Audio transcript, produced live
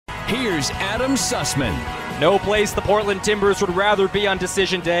here's Adam Sussman. No place the Portland Timbers would rather be on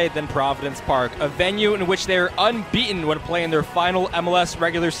Decision Day than Providence Park, a venue in which they are unbeaten when playing their final MLS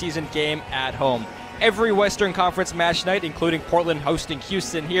regular season game at home. Every Western Conference match night, including Portland hosting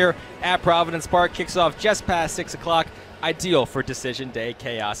Houston here at Providence Park, kicks off just past 6 o'clock, ideal for Decision Day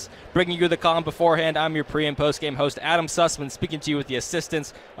chaos. Bringing you the column beforehand, I'm your pre- and post-game host, Adam Sussman, speaking to you with the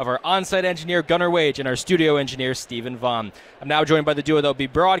assistance of our on-site engineer, Gunnar Wage, and our studio engineer, Stephen Vaughn. I'm now joined by the duo that will be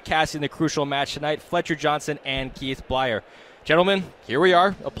broadcasting the crucial match tonight, Fletcher Johnson and Keith Blyer. Gentlemen, here we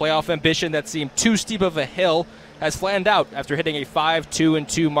are. A playoff ambition that seemed too steep of a hill has flattened out after hitting a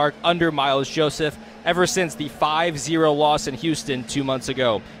 5-2-2 mark under Miles Joseph ever since the 5-0 loss in Houston 2 months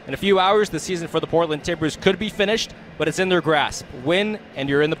ago. In a few hours, the season for the Portland Timbers could be finished, but it's in their grasp. Win, and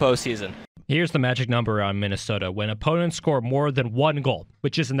you're in the postseason. Here's the magic number on Minnesota. When opponents score more than one goal,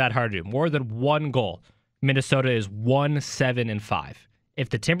 which isn't that hard to do, more than one goal, Minnesota is 1-7-5. If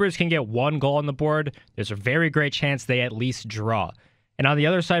the Timbers can get one goal on the board, there's a very great chance they at least draw. And on the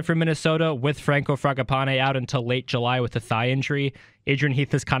other side for Minnesota, with Franco Fragapane out until late July with a thigh injury, Adrian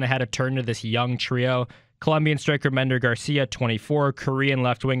Heath has kind of had a turn to this young trio. Colombian striker Mender Garcia, 24, Korean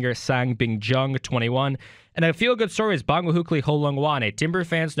left winger Sang Bin-jung, 21, and a feel-good story is Bangahukli Holungwane. Timber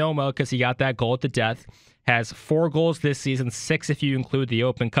fans know him well because he got that goal at the death. Has 4 goals this season, 6 if you include the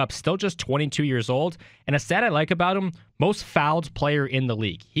Open Cup. Still just 22 years old. And a stat I like about him, most fouled player in the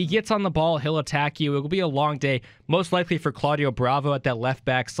league. He gets on the ball, he'll attack you. It will be a long day, most likely for Claudio Bravo at that left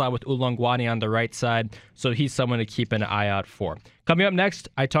back slot with Ulongwani on the right side. So he's someone to keep an eye out for. Coming up next,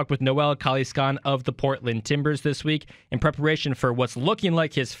 I talked with Noel Kaliskan of the Portland Timbers this week in preparation for what's looking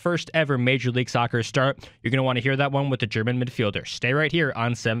like his first ever Major League Soccer start. You're going to want to hear that one with the German midfielder. Stay right here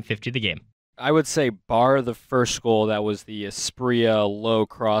on 750 The Game. I would say bar the first goal, that was the Esprilla low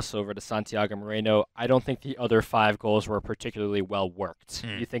crossover to Santiago Moreno. I don't think the other 5 goals were particularly well worked.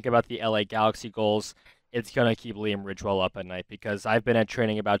 You think about the LA Galaxy goals, it's going to keep Liam Ridgewell up at night because I've been at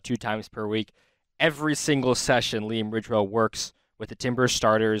training about 2 times per week. Every single session, Liam Ridgewell works with the Timbers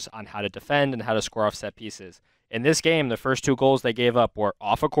starters on how to defend and how to score off set pieces. In this game, the first 2 goals they gave up were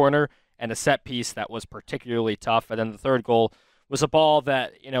off a corner and a set piece that was particularly tough. And then the third goal was a ball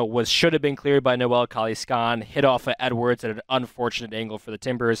that, should have been cleared by Noel Kaliskan, hit off of Edwards at an unfortunate angle for the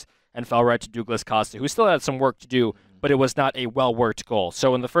Timbers, and fell right to Douglas Costa, who still had some work to do, but it was not a well-worked goal.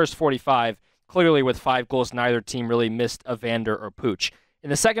 So in the first 45, clearly with 5 goals, neither team really missed Evander or Pooch. In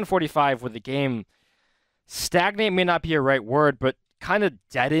the second 45, with the game stagnate may not be a right word, but kind of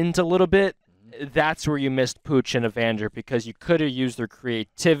deadened a little bit, that's where you missed Pooch and Evander, because you could have used their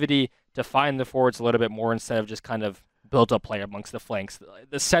creativity to find the forwards a little bit more instead of just kind of build-up play amongst the flanks.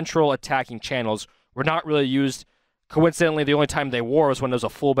 The central attacking channels were not really used. Coincidentally, the only time they wore was when there was a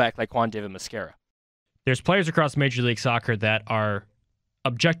fullback like Juan David Mosquera. There's players across Major League Soccer that are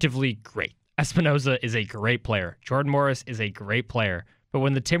objectively great. Espinoza is a great player. Jordan Morris is a great player. But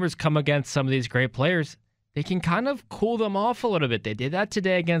when the Timbers come against some of these great players, they can kind of cool them off a little bit. They did that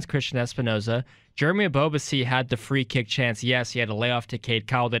today against Christian Espinoza. Jeremy Abobasi had the free kick chance. Yes, he had a layoff to Cade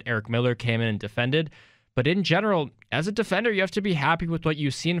Cowell that Eric Miller came in and defended. But in general, as a defender, you have to be happy with what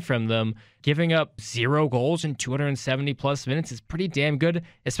you've seen from them. Giving up 0 goals in 270-plus minutes is pretty damn good,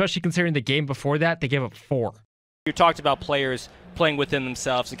 especially considering the game before that, they gave up 4. You talked about players playing within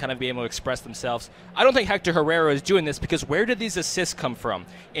themselves and kind of being able to express themselves. I don't think Hector Herrera is doing this because where did these assists come from?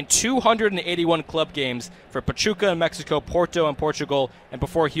 In 281 club games for Pachuca in Mexico, Porto in Portugal, and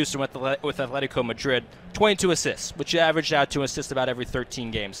before Houston with Atletico Madrid, 22 assists, which averaged out to an assist about every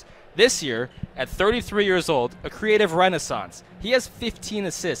 13 games. This year, at 33 years old, a creative renaissance. He has 15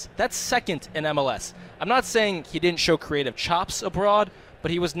 assists. That's second in MLS. I'm not saying he didn't show creative chops abroad,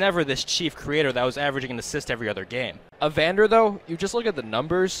 but he was never this chief creator that was averaging an assist every other game. Evander, though, you just look at the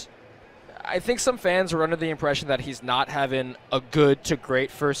numbers. I think some fans are under the impression that he's not having a good to great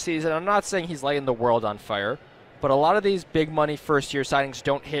first season. I'm not saying he's lighting the world on fire, but a lot of these big money first-year signings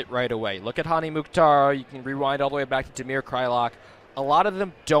don't hit right away. Look at Hani Mukhtar. You can rewind all the way back to Damir Kreilach. A lot of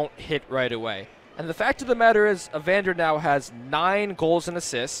them don't hit right away. And the fact of the matter is, Evander now has 9 goals and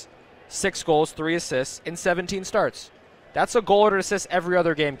assists, 6 goals, 3 assists in 17 starts. That's a goal or an assist every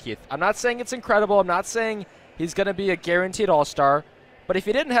other game, Keith. I'm not saying it's incredible. I'm not saying he's going to be a guaranteed all-star. But if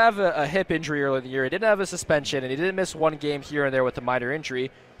he didn't have a hip injury earlier in the year, he didn't have a suspension, and he didn't miss 1 game here and there with a minor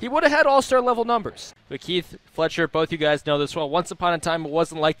injury, he would have had all-star level numbers. But Keith, Fletcher, both you guys know this well. Once upon a time, it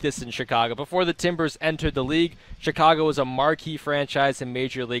wasn't like this in Chicago. Before the Timbers entered the league, Chicago was a marquee franchise in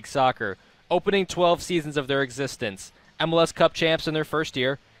Major League Soccer. Opening 12 seasons of their existence, MLS Cup champs in their first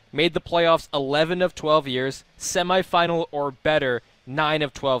year, made the playoffs 11 of 12 years, semifinal or better 9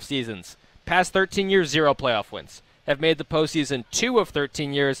 of 12 seasons. Past 13 years, 0 playoff wins. have made the postseason 2 of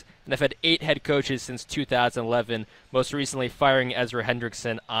 13 years, and have had 8 head coaches since 2011, most recently firing Ezra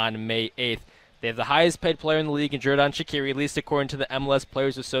Hendrickson on May 8th. They have the highest paid player in the league in Jordan Shaqiri, at least according to the MLS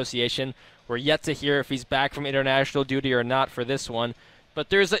Players Association. We're yet to hear if he's back from international duty or not for this one. But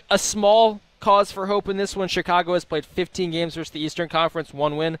there's a small cause for hope in this one. Chicago has played 15 games versus the Eastern Conference,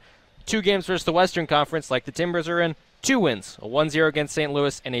 1 win. 2 games versus the Western Conference, like the Timbers are in, 2 wins, a 1-0 against St.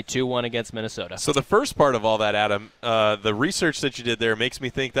 Louis and a 2-1 against Minnesota. So the first part of all that, Adam, the research that you did there makes me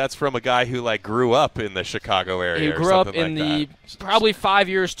think that's from a guy who grew up in the Chicago area. He grew up in the probably 5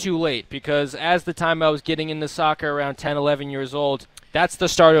 years too late, because as the time I was getting into soccer around 10, 11 years old, that's the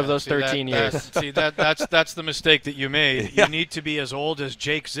start of those 13 years. That's the mistake that you made. Yeah. You need to be as old as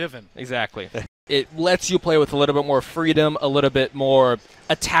Jake Ziven. Exactly. It lets you play with a little bit more freedom, a little bit more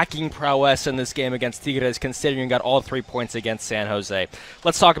attacking prowess in this game against Tigres, considering you got all 3 points against San Jose.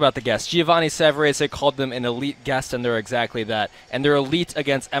 Let's talk about the guests. Giovanni Severese called them an elite guest, and they're exactly that. And they're elite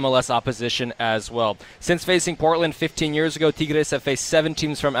against MLS opposition as well. Since facing Portland 15 years ago, Tigres have faced 7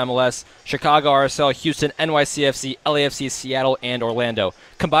 teams from MLS: Chicago, RSL, Houston, NYCFC, LAFC, Seattle, and Orlando.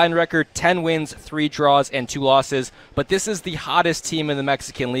 Combined record, 10 wins, 3 draws, and 2 losses. But this is the hottest team in the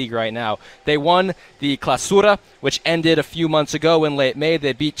Mexican League right now. They won the Clausura, which ended a few months ago in late May.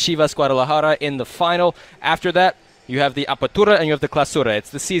 They beat Chivas Guadalajara in the final. After that, you have the Apertura and you have the Clausura. It's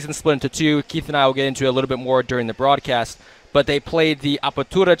the season split into 2. Keith and I will get into it a little bit more during the broadcast. But they played the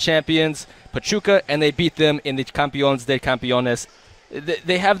Apertura champions, Pachuca, and they beat them in the Campeones de Campeones.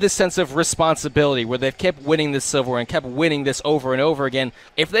 They have this sense of responsibility where they've kept winning this silverware and kept winning this over and over again.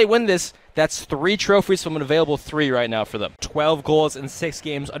 If they win this, that's 3 trophies from an available 3 right now for them. 12 goals in 6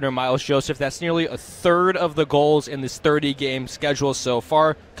 games under Miles Joseph. That's nearly a third of the goals in this 30-game schedule so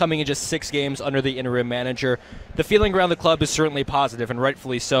far, coming in just 6 games under the interim manager. The feeling around the club is certainly positive, and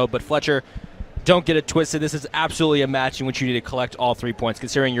rightfully so, but Fletcher, don't get it twisted. This is absolutely a match in which you need to collect all 3 points,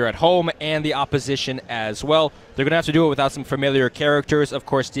 considering you're at home and the opposition as well. They're going to have to do it without some familiar characters. Of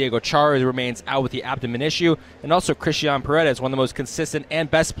course, Diego Chara remains out with the abdomen issue, and also Christian Paredes, one of the most consistent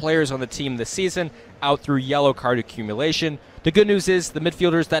and best players on the team this season, out through yellow card accumulation. The good news is the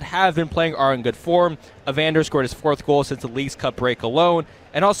midfielders that have been playing are in good form. Evander scored his 4th goal since the Leagues Cup break alone,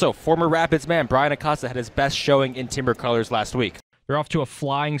 and also former Rapids man Brian Acosta had his best showing in Timber colors last week. They're off to a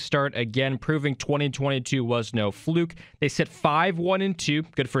flying start again, proving 2022 was no fluke. They sit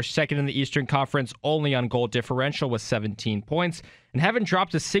 5-1-2, good for second in the Eastern Conference, only on goal differential with 17 points, and haven't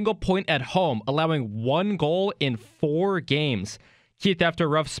dropped a single point at home, allowing 1 goal in 4 games. Keith, after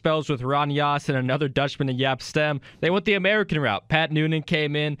rough spells with Ron Yass and another Dutchman in Jaap Stem, they went the American route. Pat Noonan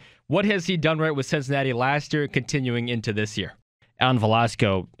came in. What has he done right with Cincinnati last year, continuing into this year? Alan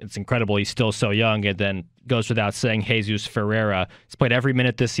Velasco, it's incredible he's still so young, and then goes without saying, Jesus Ferreira. He's played every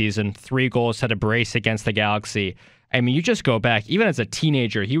minute this season, 3 goals, had a brace against the Galaxy. I mean, you just go back, even as a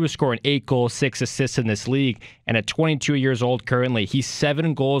teenager, he was scoring 8 goals, 6 assists in this league, and at 22 years old currently, he's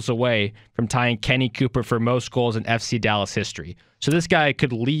 7 goals away from tying Kenny Cooper for most goals in FC Dallas history. So this guy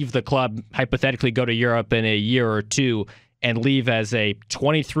could leave the club, hypothetically go to Europe in a year or 2, and leave as a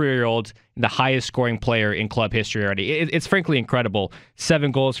 23-year-old, the highest scoring player in club history already. It's frankly incredible.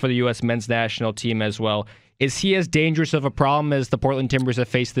 7 goals for the U.S. men's national team as well. Is he as dangerous of a problem as the Portland Timbers have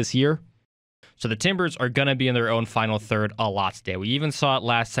faced this year? So the Timbers are going to be in their own final third a lot today. We even saw it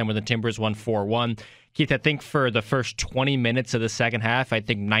last time when the Timbers won 4-1. Keith, I think for the first 20 minutes of the second half, I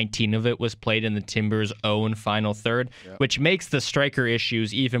think 19 of it was played in the Timbers' own final third, which makes the striker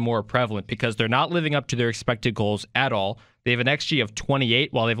issues even more prevalent because they're not living up to their expected goals at all. They have an XG of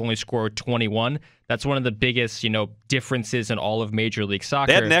 28 while they've only scored 21. That's one of the biggest, differences in all of Major League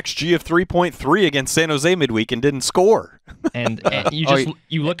Soccer. They had an XG of 3.3 against San Jose midweek and didn't score. And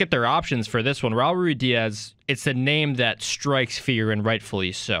you look at their options for this one. Raul Ruidiaz, it's a name that strikes fear, and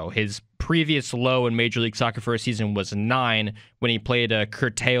rightfully so. His previous low in Major League Soccer for a season was 9 when he played a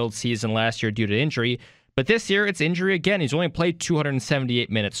curtailed season last year due to injury. But this year, it's injury again. He's only played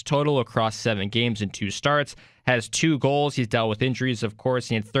 278 minutes total across 7 games and 2 starts. Has 2 goals. He's dealt with injuries, of course.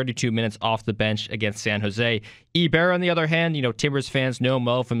 He had 32 minutes off the bench against San Jose. Iber, on the other hand, Timbers fans know him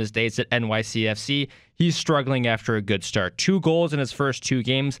well from his days at NYCFC. He's struggling after a good start. 2 goals in his first 2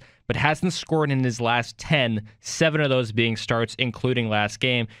 games, but hasn't scored in his last 10, 7 of those being starts, including last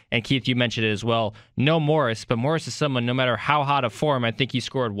game. And Keith, you mentioned it as well. No Morris, but Morris is someone, no matter how hot of form, I think he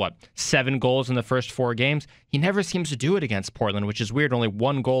scored, 7 goals in the first 4 games? He never seems to do it against Portland, which is weird. Only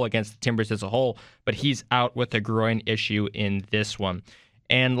 1 goal against the Timbers as a whole, but he's out with a groin issue in this one.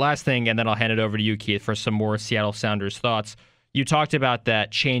 And last thing, and then I'll hand it over to you, Keith, for some more Seattle Sounders thoughts. You talked about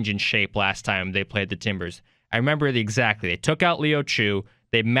that change in shape last time they played the Timbers. I remember exactly. They took out Leo Chu.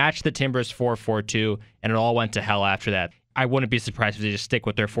 They matched the Timbers 4-4-2, and it all went to hell after that. I wouldn't be surprised if they just stick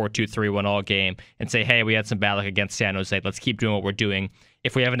with their 4-2-3-1 all game and say, hey, we had some bad luck against San Jose. Let's keep doing what we're doing.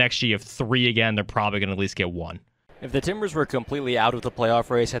 If we have an XG of 3 again, they're probably going to at least get 1. If the Timbers were completely out of the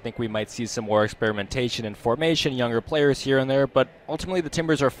playoff race, I think we might see some more experimentation and formation, younger players here and there, but ultimately the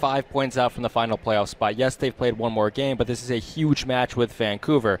Timbers are 5 points out from the final playoff spot. Yes, they've played one more game, but this is a huge match with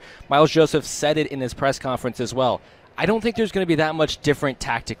Vancouver. Miles Joseph said it in his press conference as well. I don't think there's going to be that much different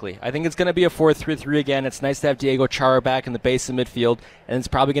tactically. I think it's going to be a 4-3-3 again. It's nice to have Diego Chara back in the base of midfield, and it's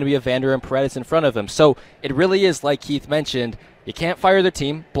probably going to be Evander and Paredes in front of him. So it really is, like Keith mentioned, you can't fire the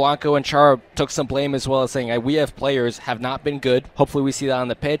team. Blanco and Chara took some blame as well as saying, we have players have not been good. Hopefully we see that on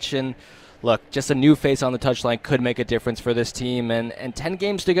the pitch. And look, just a new face on the touchline could make a difference for this team. And 10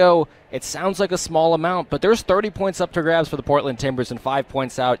 games to go, it sounds like a small amount, but there's 30 points up to grabs for the Portland Timbers and 5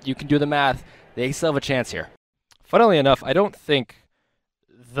 points out. You can do the math. They still have a chance here. Funnily enough, I don't think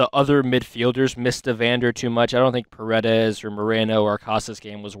the other midfielders missed Evander too much. I don't think Paredes or Moreno or Acosta's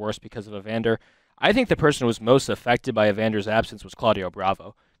game was worse because of Evander. I think the person who was most affected by Evander's absence was Claudio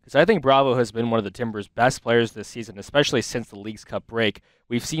Bravo, because I think Bravo has been one of the Timbers' best players this season, especially since the Leagues Cup break.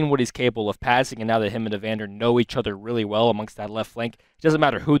 We've seen what he's capable of passing, and now that him and Evander know each other really well amongst that left flank, it doesn't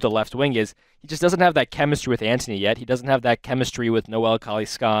matter who the left wing is. He just doesn't have that chemistry with Anthony yet. He doesn't have that chemistry with Noel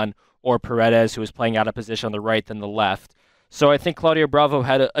Caliscan or Paredes, who is playing out of position on the right than the left. So I think Claudio Bravo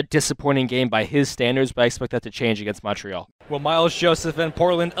had a disappointing game by his standards, but I expect that to change against Montreal. Will Miles Joseph and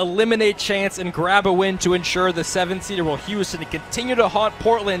Portland eliminate chance and grab a win to ensure the 7th-seed, or will Houston continue to haunt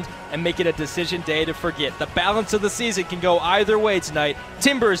Portland and make it a decision day to forget? The balance of the season can go either way tonight.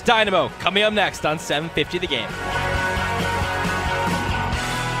 Timbers Dynamo coming up next on 750 The Game.